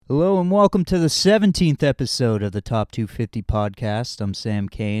Hello and welcome to the 17th episode of the Top 250 podcast. I'm Sam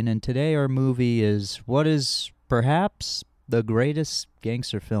Kane, and today our movie is what is perhaps the greatest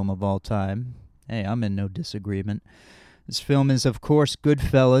gangster film of all time. Hey, I'm in no disagreement. This film is, of course,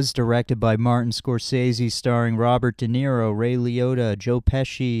 Goodfellas, directed by Martin Scorsese, starring Robert De Niro, Ray Liotta, Joe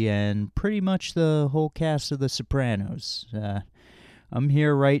Pesci, and pretty much the whole cast of The Sopranos. I'm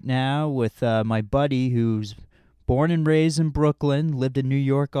here right now with my buddy who's born and raised in Brooklyn, lived in New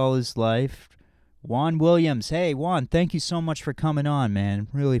York all his life, Juan Williams. Hey, Juan, thank you so much for coming on, man.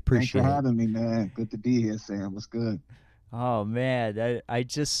 Really appreciate it. Thanks for having me, man. Good to be here, Sam. What's good? Oh, man,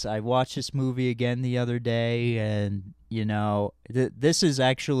 I watched this movie again the other day, and, you know, this is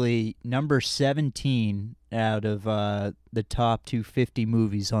actually number 17 out of the top 250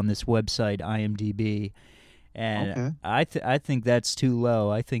 movies on this website, IMDb. And Okay. I think that's too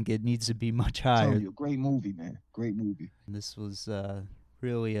low. I think it needs to be much I'm higher. telling you, great movie, man. Great movie. This was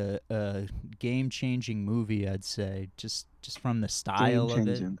really a game-changing movie, I'd say, just from the style Game of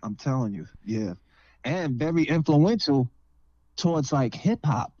it. changing. I'm telling you, yeah. And very influential towards like hip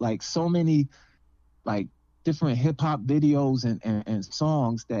hop. Like so many like different hip hop videos and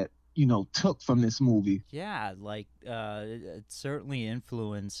songs that, took from this movie. Yeah, like it certainly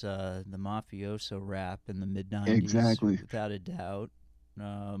influenced the mafioso rap in the mid-90s, Exactly. without a doubt.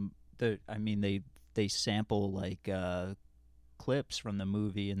 They sample like clips from the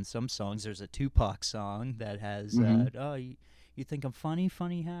movie in some songs. There's a Tupac song that has, hmm you think I'm funny?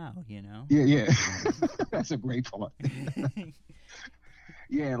 Funny how, you know? Yeah, yeah. That's a great part.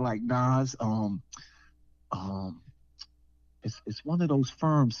 Yeah, like Nas, um it's one of those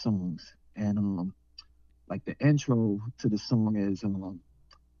firm songs. And like the intro to the song is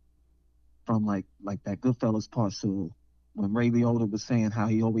from like that Goodfellas part. So when Ray Liotta was saying how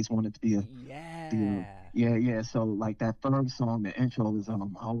he always wanted to be a Yeah. yeah, yeah. So like that firm song, the intro is I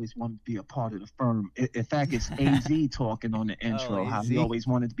always wanted to be a part of the firm. In fact, it's AZ talking on the Oh, intro how he AZ. always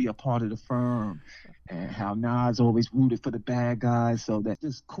wanted to be a part of the firm, and how Nas always rooted for the bad guys. So that's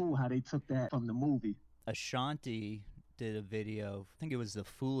just cool how they took that from the movie. Ashanti did a video. I think it was the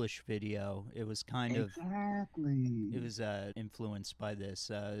Foolish video. It was kind of Exactly. it was influenced by this.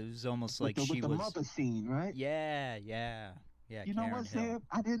 It was almost With like the she with the was. mother scene, right? Yeah. Yeah, You know Karen what, Hill. Sam?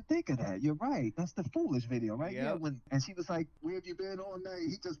 I didn't think of that. You're right. That's the foolish video, right? Yeah, Yep. when and she was like, "Where have you been all night?"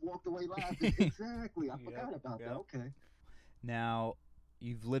 He just walked away laughing. Exactly. I Yep. forgot about that. Yep. Okay. Now,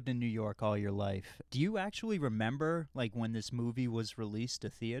 you've lived in New York all your life. Do you actually remember like when this movie was released to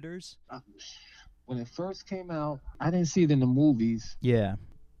theaters? Uh, when it first came out, I didn't see it in the movies. Yeah.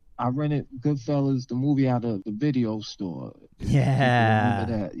 I rented Goodfellas, the movie, out of the video store. If people remember Yeah.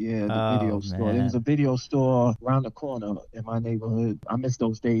 that, yeah, the video Oh store. There was a man. video store around the corner in my neighborhood. I miss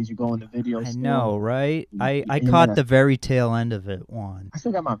those days. You go in the video I store. know, right? I caught Yeah, the very tail end of it, Juan. I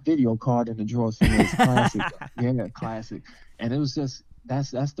still got my video card in the drawer somewhere. It's classic. Yeah, classic. And it was just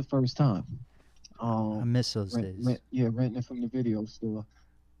that's the first time. I Um, miss those days. renting it from the video store.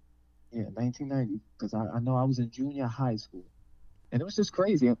 Yeah, 1990. Because I know I was in junior high school, and it was just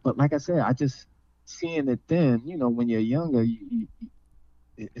crazy. But like I said, I just seeing it then. When you're younger,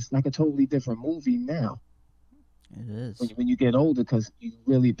 it's like a totally different movie now. It When is. when you get older, because you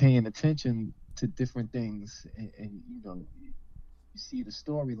really paying attention to different things, and you see the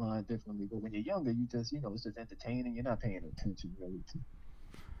storyline differently. But when you're younger, you just, it's just entertaining. You're not paying attention really to.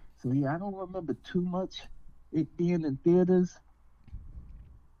 So yeah, I don't remember too much it being in theaters,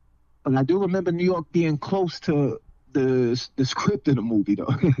 but I do remember New York being close to the script of the movie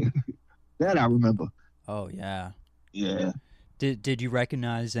though. That I remember. Oh yeah. Yeah. Did you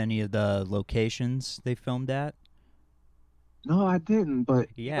recognize any of the locations they filmed at? No, I didn't. But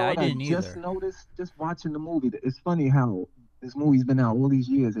you Yeah, know I what I didn't just either. noticed just watching the movie? It's funny how this movie's been out all these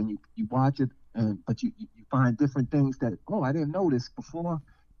years, and you watch it, and but you find different things that, oh, I didn't notice before.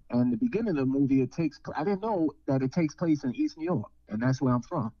 And the beginning of the movie, I didn't know that it takes place in East New York, and that's where I'm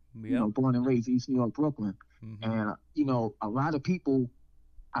from. Yep. Born and raised East New York, Brooklyn. Mhm. And a lot of people,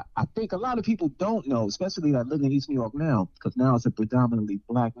 I think a lot of people don't know, especially that live in East New York now, because now it's a predominantly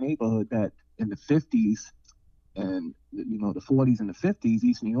black neighborhood. That in the 50s and the 40s and the 50s,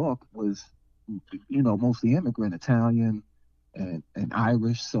 East New York was mostly immigrant, Italian and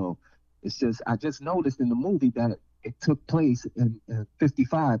Irish. So it's just I just noticed in the movie that it took place in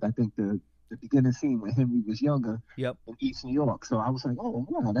 55. I think the beginning scene when Henry was younger Yep. in East New York. So I was like, oh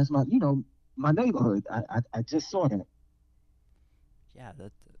wow, that's my neighborhood. I just saw that. Yeah,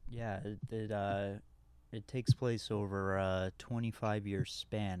 it takes place over a 25-year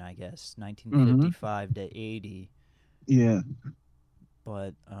span, I guess, hmm 1955 to 80. Yeah.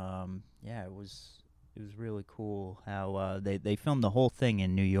 But yeah, it was It was really cool how they filmed the whole thing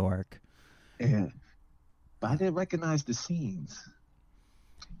in New York. Yeah, but I didn't recognize the scenes,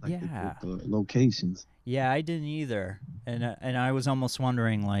 like Yeah. the locations. Yeah, I didn't either, and I was almost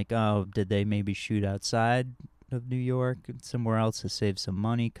wondering, like, oh, did they maybe shoot outside of New York somewhere else to save some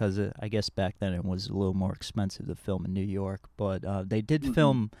money? Because I guess back then it was a little more expensive to film in New York. But they did Hmm.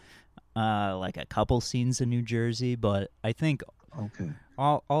 film like a couple scenes in New Jersey, but I think Okay.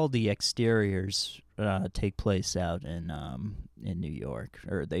 all the exteriors take place out in New York,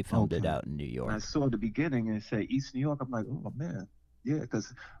 or they filmed it Okay. out in New When I York. saw the beginning and it said East New York, I'm like, oh man, yeah,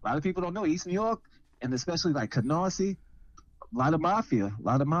 because a lot of people don't know East New York, and especially like Canarsie, a lot of mafia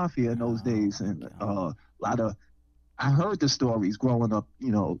in those Oh days, my and god. a lot of. I heard the stories growing up,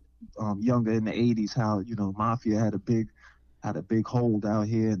 younger in the '80s, how mafia had a big hold out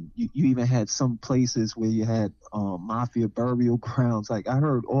here, and you even had some places where you had mafia burial grounds. Like I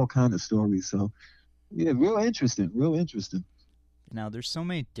heard all kind of stories, so yeah, real interesting, real interesting. Now there's so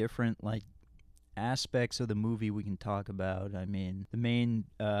many different like aspects of the movie we can talk about. I mean, the main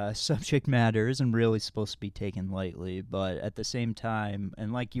subject matter isn't really supposed to be taken lightly, but at the same time,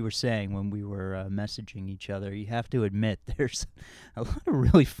 and like you were saying when we were messaging each other, you have to admit there's a lot of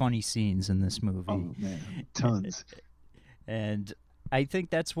really funny scenes in this movie. Oh man, tons. And I think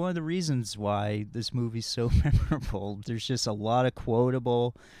that's one of the reasons why this movie's so memorable. There's just a lot of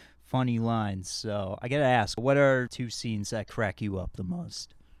quotable, funny lines. So I gotta ask, what are two scenes that crack you up the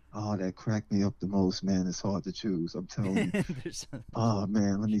most? Oh, that cracked me up the most, man. It's hard to choose. I'm telling you. There's Oh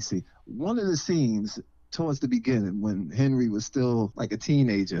man, let me see. One of the scenes towards the beginning when Henry was still like a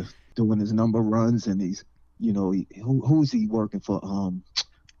teenager doing his number runs and who's he working for?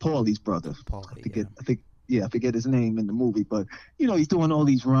 Paulie's brother. I Paulie, forget. yeah. I forget his name in the movie, but he's doing all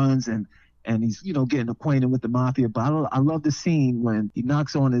these runs and he's getting acquainted with the mafia. But I love the scene when he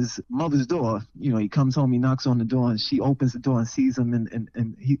knocks on his mother's door. He comes home, he knocks on the door, and she opens the door and sees him,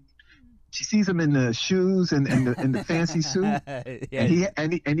 and she sees him in the shoes and the fancy suit, and Yeah,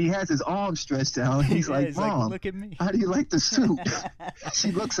 he has his arms stretched out. He's yeah, like, he's like, "Mom, look at me. how do you like the suit?"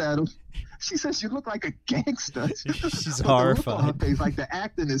 She looks at him. She says, "You look like a gangster." She's But the look on her horrified. face, like the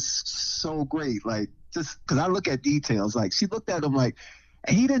acting is so great. Like just because I look at details, like she looked at him like,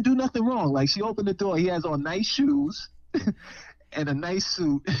 and he didn't do nothing wrong. Like she opened the door, he has on nice shoes and a nice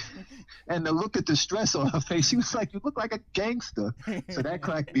suit, and the look at the stress on her face, she was like, "You look like a gangster." So that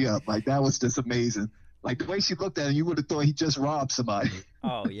cracked me up. Like that was just amazing. Like the way she looked at him, you would have thought he just robbed somebody.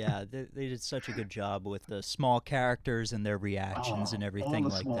 Oh yeah, they did such a good job with the small characters and their reactions and Oh, all everything the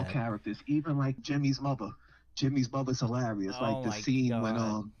like small that. characters, even like Jimmy's mother. Jimmy's mother's hilarious. Like Oh the my scene when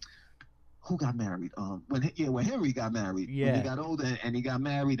god. who got married? When Henry got married, when he Yeah. got older and he got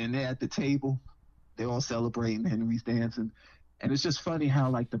married, and they're at the table, they're all celebrating. Henry's dancing, and it's just funny how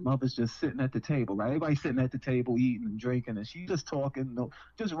like the mother's just sitting at the table, right? Everybody's sitting at the table eating and drinking, and she's just talking, no,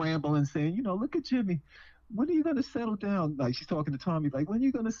 just rambling, saying, look at Jimmy. When are you gonna settle down? Like she's talking to Tommy, like, when are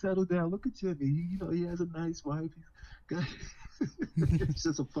you gonna settle down? Look at Jimmy. He has a nice wife. He's got... It's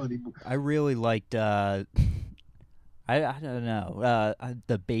just a funny movie. I really liked I don't know.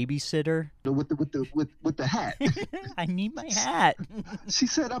 The babysitter. With the hat. I need my hat. She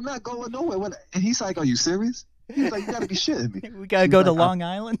said, "I'm not going nowhere." And he's like, "Are you serious?" He was like, "You gotta be shitting me." We gotta She's go to like, Long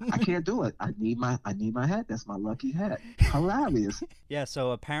Island. I can't do it. I need my hat. That's my lucky hat." Hilarious. Yeah,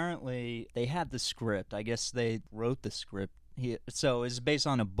 so apparently they had the script. I guess they wrote the script. So it's based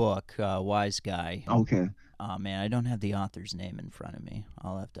on a book, Wise Guy. Okay. Oh man, I don't have the author's name in front of me.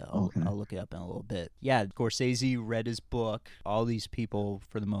 Okay. I'll look it up in a little bit. Yeah, Scorsese read his book. All these people,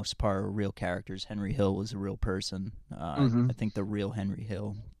 for the most part, are real characters. Henry Hill was a real person. Mm-hmm. I think the real Henry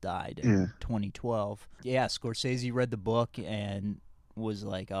Hill died Yeah. in 2012. Yeah, Scorsese read the book and was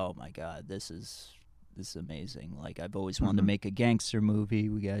like, "Oh my god, this is amazing. Like I've always wanted to Mm-hmm. make a gangster movie.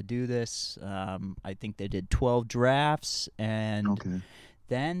 We got to do this." I think they did 12 drafts, and Okay.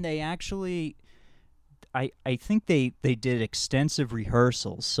 then they actually I think they did extensive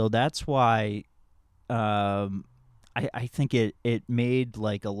rehearsals, so that's why I think it made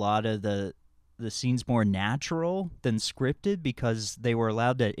like a lot of the scenes more natural than scripted because they were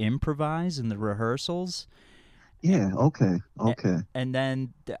allowed to improvise in the rehearsals. Yeah. Okay. A- Okay. and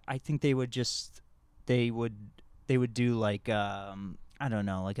then I think they would they would do like I don't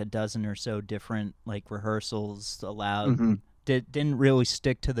know, like a dozen or so different like rehearsals allowed. Mm-hmm. Didn't really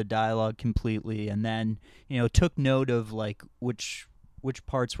stick to the dialogue completely, and then took note of like which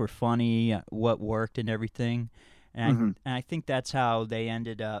parts were funny, what worked, and everything. Mm-hmm. And I think that's how they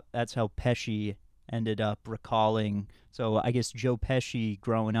ended up. That's how Pesci ended up recalling. So I guess Joe Pesci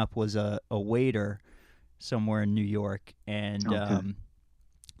growing up was a waiter somewhere in New York, and Okay.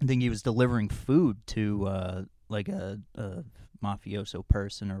 I think he was delivering food to like a mafioso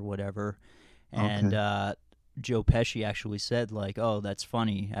person or whatever, and Okay. Joe Pesci actually said like, "Oh, that's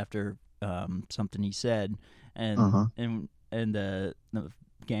funny," after something he said, and Uh-huh. the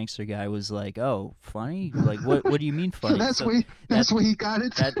gangster guy was like, "Oh, funny? Like what do you mean So funny?" So that that's where he got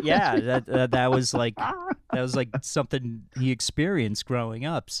it. that yeah that was like something he experienced growing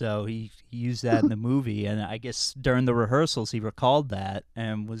up, so he used that in the movie, and I guess during the rehearsals he recalled that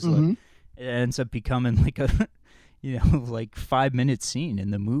and was like, Hmm. it ends up becoming like a like 5 minute scene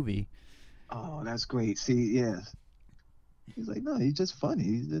in the movie. Oh, that's great. See, yes. He's like, no, he's just funny.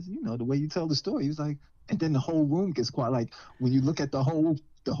 He's just, the way you tell the story. He's like, and then the whole room gets quiet. Like when you look at the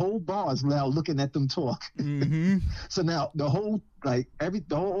whole bar is now looking at them talk. Mm-hmm. So now the whole like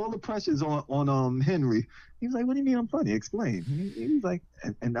all the pressure's on Henry. He's like, what do you mean I'm funny? Explain. He's like,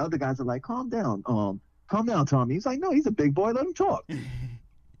 and the other guys are like, calm down, Tommy. He's like, no, he's a big boy. Let him talk.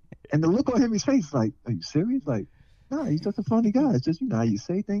 And the look on Henry's face is like, are you serious? Like, no, he's just a funny guy. It's just how you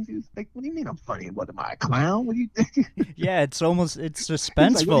say things. He's like, what do you mean I'm funny? What am I, a clown? What do you think? Yeah, it's He's like,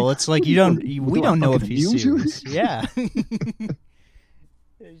 suspenseful. It's like we do I don't know if fucking he's amuse you? serious. Yeah.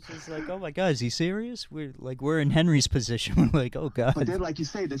 It's just like, oh my god, is he serious? We're in Henry's position. We're like, oh But god. then, like you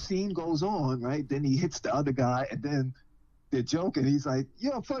say, the scene goes on, right? Then he hits the other guy, and then they're joking. He's like,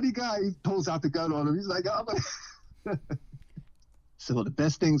 "You're a funny guy." He pulls out the gun on him. He's like, "Oh." So the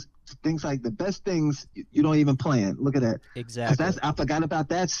best things like the best things you don't even plan. Look at that, because Exactly. I forgot about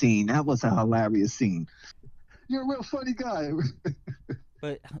that scene. That was a hilarious scene. You're a real funny guy.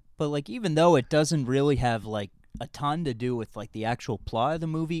 But like even though it doesn't really have like a ton to do with like the actual plot of the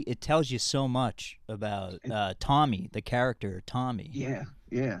movie, it tells you so much about Tommy, the character Tommy. Yeah,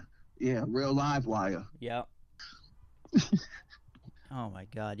 yeah, yeah. Real live wire. Yeah. Oh my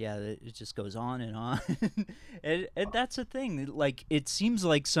god, yeah, it just goes on and on. And that's the thing. Like it seems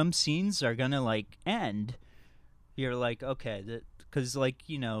like some scenes are going to like end. You're like, okay, cuz like,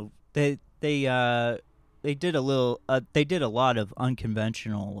 they did they did a lot of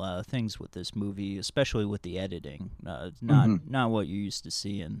unconventional things with this movie, especially with the editing. It's Hmm. not what you used to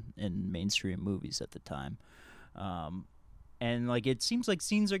see in mainstream movies at the time. Um and like it seems like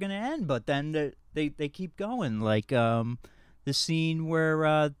scenes are going to end, but then they keep going, like the scene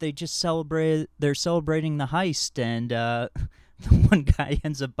where they're celebrating the heist, and the one guy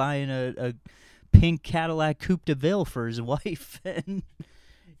ends up buying a pink Cadillac Coupe de Ville for his wife, and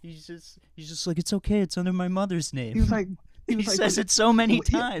he's just like, it's okay, it's under my mother's He was name. like, he He was like, says it so many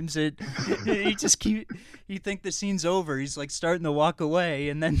yeah. times. He just you think the scene's over. He's like starting to walk away,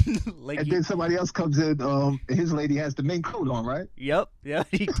 and then like And then somebody else comes in. His lady has the mink coat on, right? yep, yeah,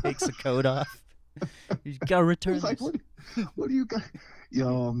 he takes the coat off. You gotta return He's like, this. what do you got?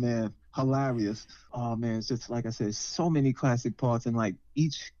 Yo, man, hilarious. Oh man, it's just like I said, so many classic parts, and like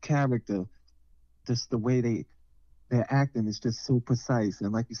each character, just the way their acting is just so precise,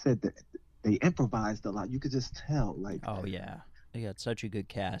 and like you said, they improvised a lot. You could just tell, like, Oh yeah, they got such a good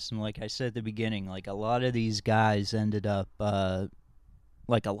cast, and like I said at the beginning, like a lot of these guys ended up,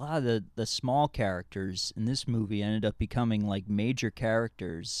 like a lot of the small characters in this movie ended up becoming like major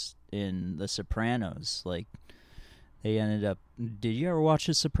characters in The Sopranos. Like they ended up. Did you ever watch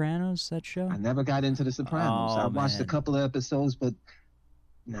The Sopranos? That show? I never got into The Sopranos. I Oh watched a man, couple of episodes, but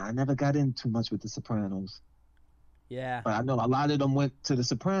no, I never got in too much with The Sopranos. yeah, But I know a lot of them went to The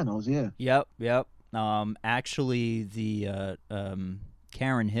Sopranos. Yeah. yep. Actually, the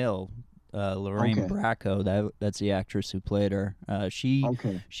Karen Hill, Lorraine Okay. Bracco, that's the actress who played her.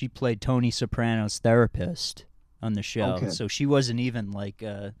 Okay. She played Tony Soprano's therapist on the show, Okay. so she wasn't even like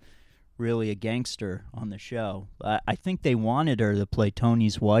really a gangster on the show. I think they wanted her to play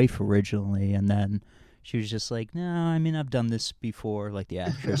Tony's wife originally, and then she was just like, "No, I mean I've done this before." Like the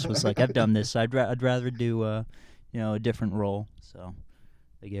actress was like, "I've done this. I'd rather do a different role." So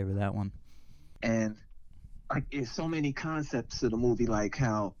they gave her that one. And like, it's so many concepts to the movie, like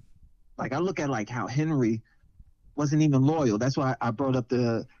how, like I look at like how Henry wasn't even loyal. That's why I brought up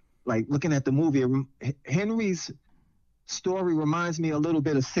the like looking at the movie. Henry's story reminds me a little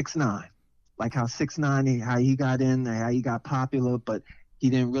bit of 6ix9ine, like how 6ix9ine, how he got in, how he got popular, but he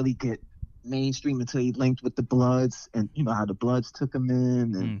didn't really get mainstream until he linked with the Bloods, and how the Bloods took him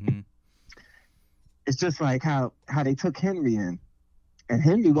in, and Mm-hmm. it's just like how they took Henry in. And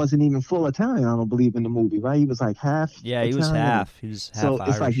Henry wasn't even full Italian, I don't believe, in the movie, right? He was like half Yeah, he was Italian. half. He was half So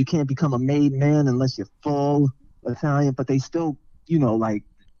it's like you Irish. can't become a made man unless you're full Italian, but they still, like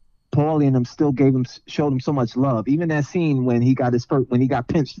Paulie and them still showed him so much love. Even that scene when he got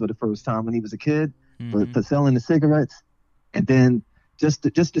pinched for the first time when he was a kid Mm-hmm. for selling the cigarettes, and then just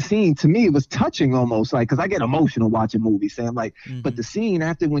the scene to me was touching almost, like, because I get emotional watching movies, Sam. Like, but the scene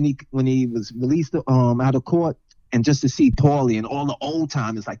after when he was released out of court, and just to see Paulie and all the old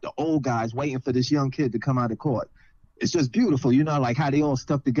timers, like the old guys waiting for this young kid to come out of court, it's just beautiful, like how they all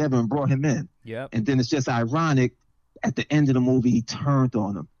stuck together and brought him in. Yep. And then it's just ironic at the end of the movie he turned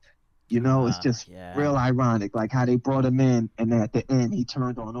on him. It's just real ironic, like how they brought him in, and at the end he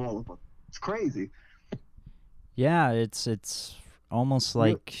turned on all of them. It's crazy. Yeah, it's almost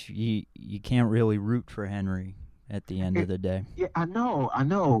like you can't really root for Henry at the end of the day. Yeah, I know.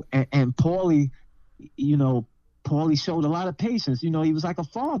 And Paulie, Paulie showed a lot of patience. He was like a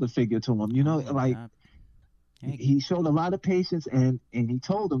father figure to him. He showed a lot of patience, and he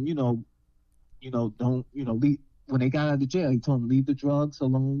told him, don't, leave. When they got out of jail, he told him, leave the drugs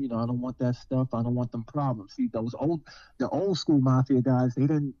alone. I don't want that stuff. I don't want them problems. See, the old school mafia guys, they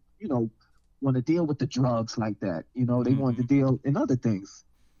didn't, want to deal with the drugs like that. They wanted to deal in other things.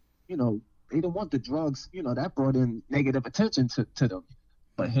 They didn't want the drugs. That brought in negative attention to them.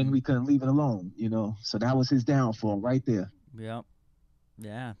 But Henry couldn't leave it alone. So that was his downfall right there. Yep.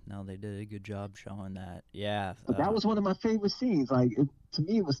 Yeah, no, they did a good job showing that. Yeah. But that was one of my favorite scenes. Like, to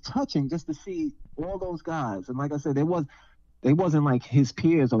me, it was touching just to see all those guys. And like I said, they wasn't like his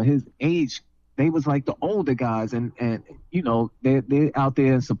peers or his age. They was like the older guys, and they're out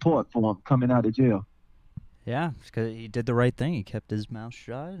there in support for him coming out of jail. Yeah, because he did the right thing. He kept his mouth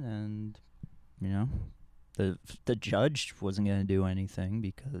shut, and the judge wasn't going to do anything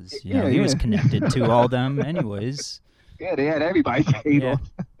because he was connected to all them anyways. Yeah, they had everybody paid off.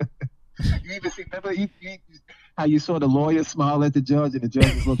 You even see, remember how you saw the lawyer smile at the judge, and the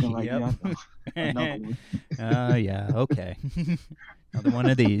judge was looking like, yep. Another one. Yeah, okay. Another one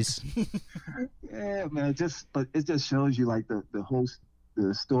of these. Yeah, man, but it just shows you like the whole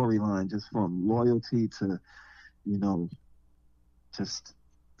the storyline, just from loyalty to, it's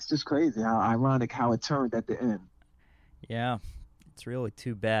just crazy how ironic how it turned at the end. Yeah, it's really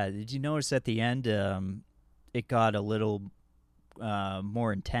too bad. Did you notice at the end, it got a little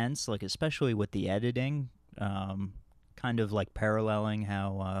more intense, like especially with the editing, kind of like paralleling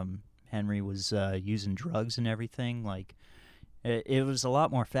how Henry was using drugs and everything. Like it was a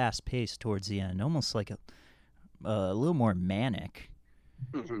lot more fast paced towards the end, almost like a little more manic.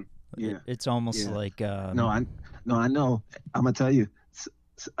 Mm-hmm. Yeah, it's almost like No, I know. I'm gonna tell you.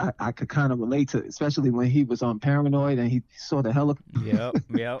 I could kind of relate to, especially when he was on Paranoid and he saw the helicopter.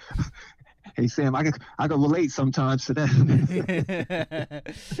 Yep. Hey Sam, I could relate sometimes to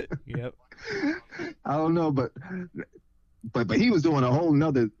that. Yep. I don't know, but he was doing a whole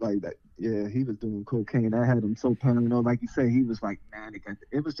nother like that. Yeah, he was doing cocaine. That had him so paranoid. Like you say, he was like manic.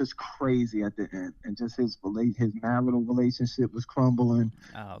 It was just crazy at the end, and just his marital relationship was crumbling.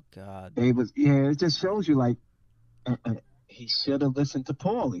 Oh God. It just shows you like he should have listened to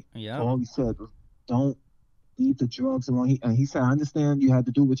Paulie. Yeah. Paulie said, "Don't leave the drugs alone." He said, "I understand you had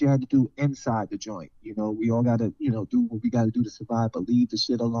to do what you had to do inside the joint. We all got to, do what we got to do to survive, but leave the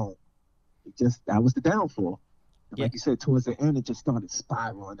shit alone." That was the downfall. And like you said, towards the end, it just started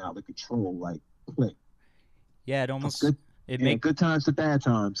spiraling out of control, like quick. Yeah, it almost good times to bad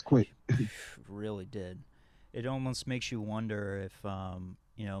times, quick. Really did. It almost makes you wonder if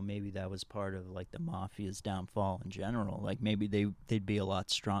maybe that was part of like the mafia's downfall in general. Like maybe they'd be a lot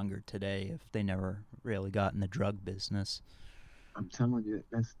stronger today if they never really got in the drug business. I'm telling you,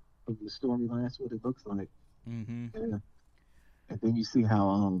 that's from the storyline. That's what it looks like. Mm-hmm. Yeah. And then you see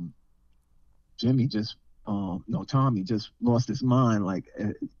how Tommy just lost his mind. Like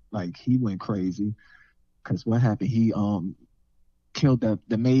he went crazy. Because what happened? He killed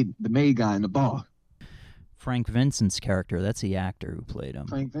the maid guy in the bar. Frank Vincent's character, that's the actor who played him.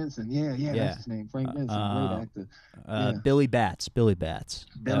 Frank Vincent, yeah, that's his name. Frank Vincent, great actor. Billy Batts. Billy Bath,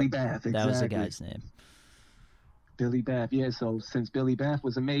 exactly. That was the guy's name. Billy Bath, yeah. So since Billy Bath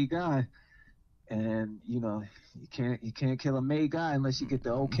was a maid guy, and you can't kill a maid guy unless you get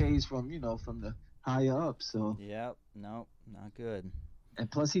the okays from the higher up. So yep, no, not good. And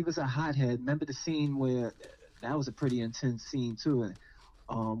plus he was a hothead. Remember the scene where that was a pretty intense scene too.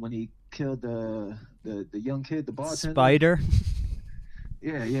 When he killed the young kid, the bartender. Spider.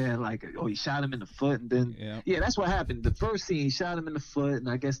 Yeah, like he shot him in the foot, and then that's what happened. The first scene, he shot him in the foot, and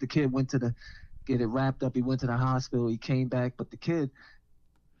I guess the kid went to get it wrapped up. He went to the hospital. He came back, but the kid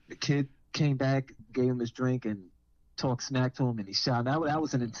came back, gave him his drink, and talked smack to him, and he shot. That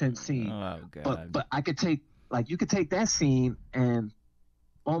was an intense scene. Oh God. But I could take you could take that scene and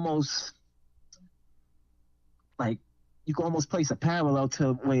almost like. You can almost place a parallel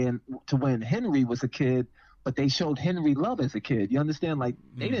to when Henry was a kid, but they showed Henry love as a kid. You understand? Like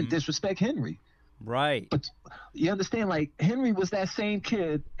they didn't disrespect Henry. Right. But you understand, like Henry was that same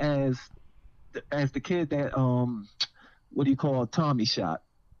kid as the kid that what do you call Tommy shot.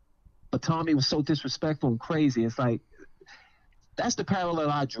 But Tommy was so disrespectful and crazy. It's like that's the parallel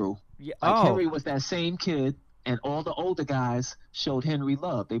I drew. Yeah. Like Oh, Henry was that same kid, and all the older guys showed Henry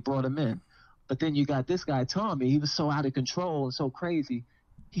love. They brought him in. But then you got this guy Tommy. He was so out of control and so crazy.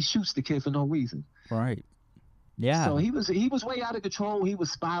 He shoots the kid for no reason. right. Yeah. So he was way out of control. He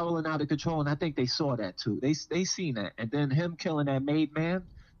was spiraling out of control, and I think they saw that too. They seen that, and then him killing that maid man,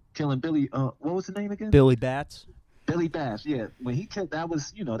 killing Billy. What was the name again? Billy Bats. Billy Bass. Yeah, when he killed, that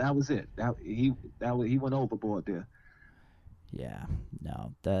was that was it. He went overboard there. Yeah,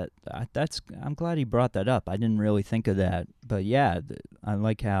 no, that's. I'm glad he brought that up. I didn't really think of that, but yeah, I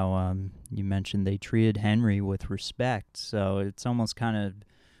like how you mentioned they treated Henry with respect. So it's almost kind of,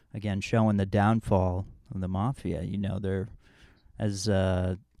 again, showing the downfall of the mafia. They're as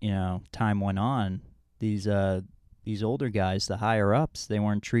time went on, these older guys, the higher ups, they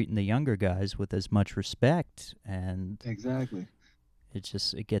weren't treating the younger guys with as much respect, and Exactly.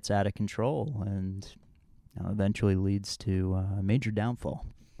 it gets out of control, and eventually leads to a major downfall.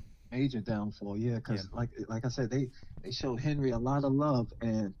 Major downfall. Yeah, Yeah. because like I said, they showed Henry a lot of love,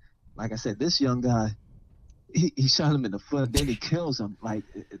 and like I said, this young guy, he shot him in the foot, then he kills him. Like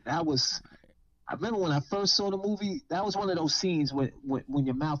that was. I remember when I first saw the movie, that was one of those scenes when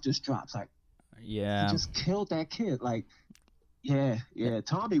your mouth just drops. Like he Yeah. just killed that kid. Like yeah.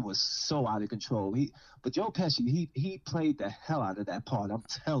 Tommy was so out of control. But Joe Pesci, he played the hell out of that part. I'm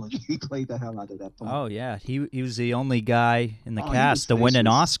telling you, he played the hell out of that part. Oh yeah, he was the only guy in the Oh, he was cast to win an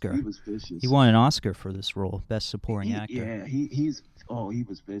vicious. Oscar. He was He vicious. won an Oscar for this role, best supporting actor. Yeah, he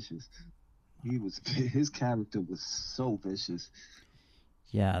was vicious. His character was so vicious.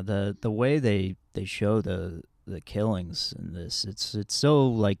 Yeah, the way they show the killings in this, it's so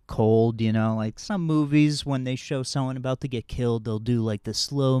like cold, like some movies when they show someone about to get killed, they'll do like the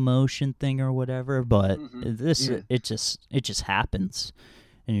slow motion thing or whatever, but this Yeah. it just happens,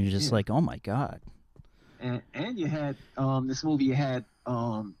 and you're just Yeah. like, "Oh my god." And you had this movie. You had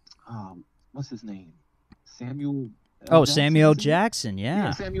what's his name? Samuel. L. Oh, Jackson, Samuel L. isn't it? Jackson, Yeah,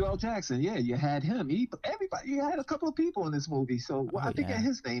 yeah. Samuel L. Jackson. Yeah, you had him. Everybody. You had a couple of people in this movie. So Oh, I think yeah.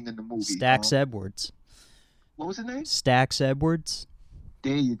 his name in the movie. Stax Edwards. What was his name? Stax Edwards.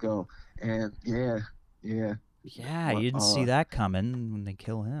 There you go. And yeah. Yeah, What, you didn't see that coming when they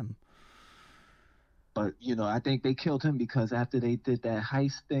kill him. But I think they killed him because after they did that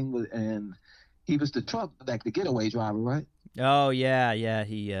heist thing and he was the truck, like the getaway driver, right? Oh yeah.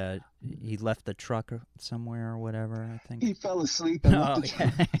 He left the truck somewhere or whatever, I think. He fell asleep and left Oh the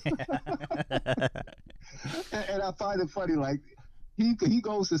truck. yeah. And I find it funny, like he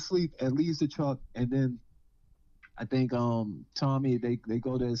goes to sleep and leaves the truck, and then I think Tommy they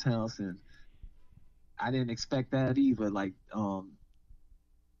go to his house, and I didn't expect that either, like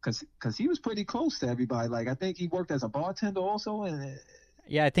because he was pretty close to everybody. Like I think he worked as a bartender also, and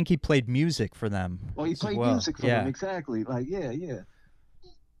Yeah, I think he played music for them. he as played well. music for them, exactly. Like yeah.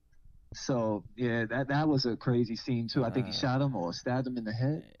 So yeah, that was a crazy scene too. I think he shot him or stabbed him in the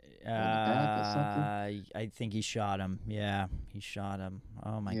head or in the back or something. I think he shot him. Yeah, he shot him.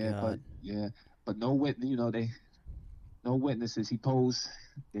 Oh my Yeah, god. but no witness. No witnesses. He posed.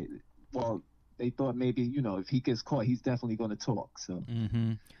 Well, they thought maybe if he gets caught, he's definitely going to talk. So.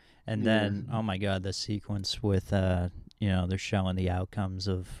 Mm-hmm. And Yeah. then, oh my god, the sequence with they're showing the outcomes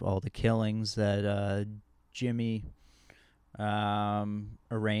of all the killings that Jimmy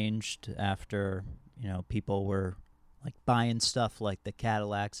arranged after people were like buying stuff like the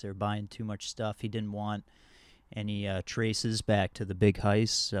Cadillacs. They're buying too much stuff. He didn't want any traces back to the big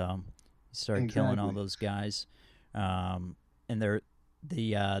heist, so he started killing all Exactly. those guys. And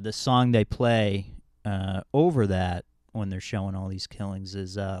the song they play over that when they're showing all these killings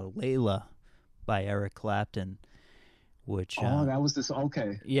is Layla by Eric Clapton, which That was this.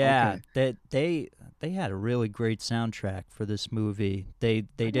 Okay. yeah, Okay. they had a really great soundtrack for this movie. They I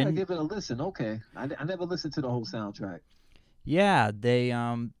gotta didn't. give it a listen. Okay. I never listened to the whole soundtrack. Yeah, they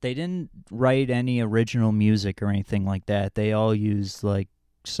didn't write any original music or anything like that. They all used like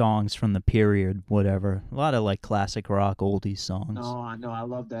songs from the period, whatever. A lot of like classic rock oldies songs. No, I know. I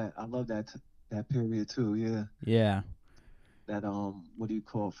love that. I love that period too. Yeah. Yeah. That what do you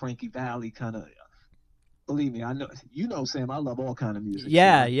call Frankie Valli kind of. Believe me, I know. Sam. I love all kind of music.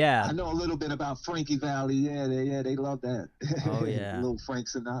 Yeah, so yeah. I know a little bit about Frankie Valli. Yeah, they love that. Oh yeah. Little Frank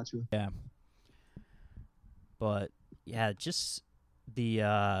Sinatra. Yeah. But yeah, just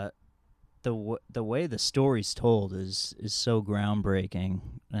the way the story's told is so groundbreaking.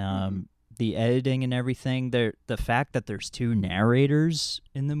 the editing and everything, the fact that there's two narrators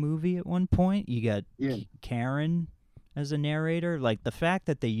in the movie at one point, you got Karen as a narrator, like the fact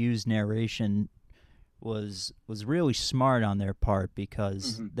that they use narration was really smart on their part,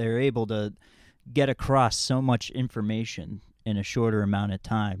 because they're able to get across so much information in a shorter amount of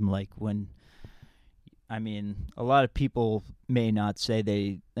time. Like a lot of people may not say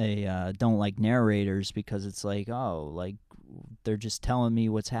they don't like narrators because it's like, oh, like they're just telling me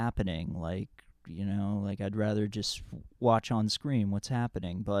what's happening. Like, like I'd rather just watch on screen what's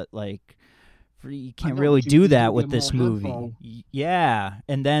happening. But like, you can't really do that with this movie. Yeah,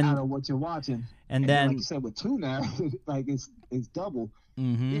 and then out of what you're watching, and then like you said, with two now, like it's double.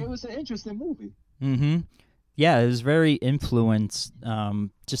 Mm-hmm. Yeah, it was an interesting movie. Mm-hmm. Yeah, it was very influenced.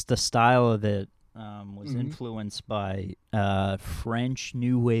 Just the style of it was influenced by French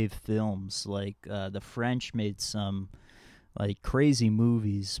New Wave films. Like the French made some like crazy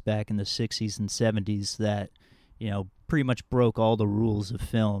movies back in the 60s and 70s that, pretty much broke all the rules of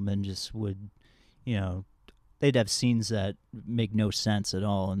film and just would, they'd have scenes that make no sense at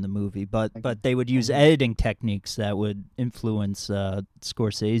all in the movie, but they would use editing techniques that would influence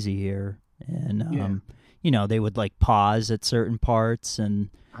Scorsese here, and they would like pause at certain parts, and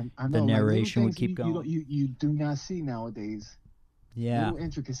I know, the narration would keep going. You do not see nowadays. Yeah, little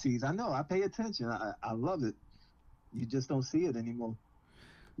intricacies. I know. I pay attention. I love it. You just don't see it anymore.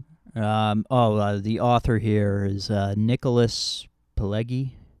 The author here is Nicholas Pileggi.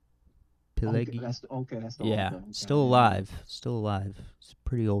 Okay, that's the author. Okay. Still alive. He's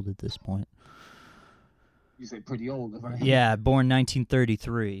pretty old at this point. You say pretty old, right? Yeah, born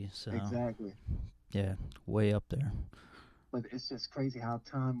 1933. So exactly. Yeah, way up there. But it's just crazy how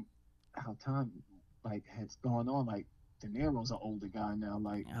time like has gone on. Like De Niro's an older guy now.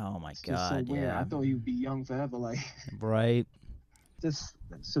 Like, oh my God, just so weird. Yeah. I thought he would be young forever. Like, right. It's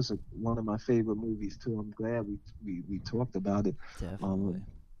just one of my favorite movies too. I'm glad we talked about it. Definitely.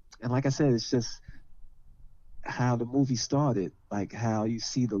 And like I said, it's just how the movie started, like how you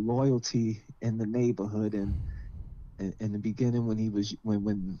see the loyalty in the neighborhood, and in the beginning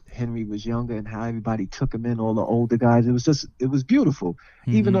when Henry was younger, and how everybody took him in, all the older guys. It was beautiful.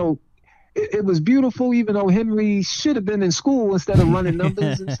 Mm-hmm. Even though it was beautiful, even though Henry should have been in school instead of running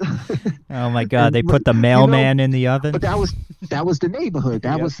numbers and stuff. Oh my God, they put the mailman in the oven. But that was the neighborhood.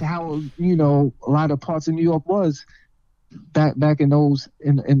 That was how a lot of parts of New York was back in those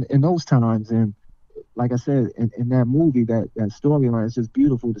times. And like I said, in that movie, that storyline is just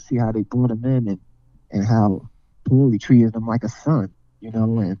beautiful to see how they brought him in, and how Paulie treated him like a son,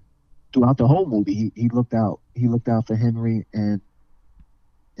 and throughout the whole movie he looked out for Henry, and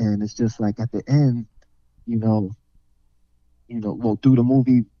it's just like at the end, well, through the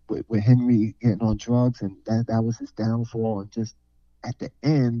movie with Henry getting on drugs, and that was his downfall, and just at the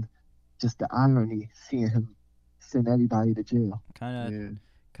end, just the irony, seeing him send everybody to jail. Kind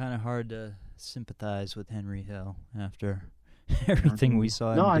of hard to sympathize with Henry Hill after everything we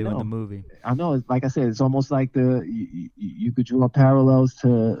saw him do in the movie. I know. Like I said, it's almost like you could draw parallels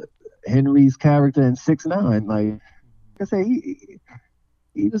to Henry's character in 6ix9ine. Like I say,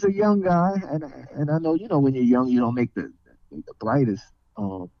 he was a young guy, and I know, when you're young, you don't make the brightest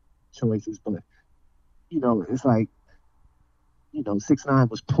choices, but it's like 6ix9ine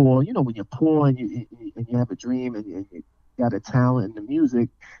was poor. When you're poor and you have a dream and you got a talent in the music,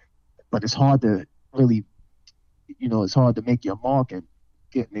 but it's hard to really, it's hard to make your mark and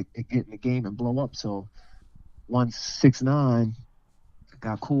get in the game and blow up. So once 6ix9ine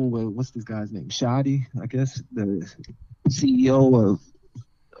got cool with, what's this guy's name, Shadi, I guess, the CEO of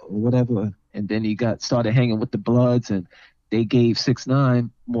whatever, and then he started hanging with the Bloods, and they gave 6ix9ine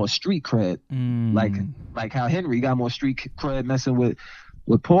more street cred, like how Henry got more street cred messing with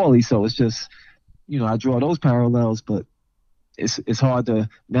Paulie. So it's just, I draw those parallels, but it's hard to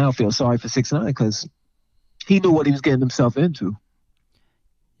now feel sorry for 6ix9ine, because he knew what he was getting himself into.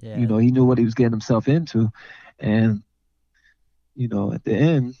 Yeah. He knew what he was getting himself into, and at the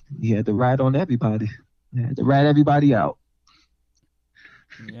end, he had to rat on everybody. He had to rat everybody out.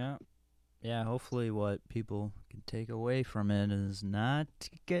 Yeah, hopefully what people can take away from it is not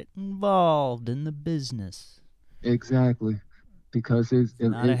to get involved in the business. Exactly. Because it's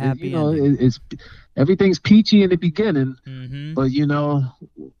not a happy ending. It's everything's peachy in the beginning, but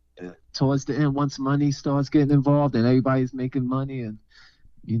towards the end, once money starts getting involved and everybody's making money, and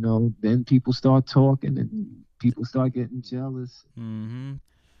then people start talking and people start getting jealous. The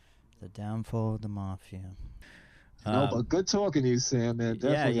downfall of the mafia. No, but good talking to you, Sam, man.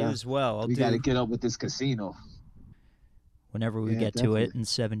 Definitely, yeah, you as well. We got to get up with this casino. Whenever we get to it in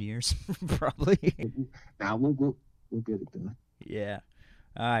 7 years, probably. Now we'll get it done. Yeah.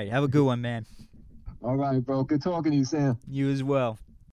 All right. Have a good one, man. All right, bro. Good talking to you, Sam. You as well.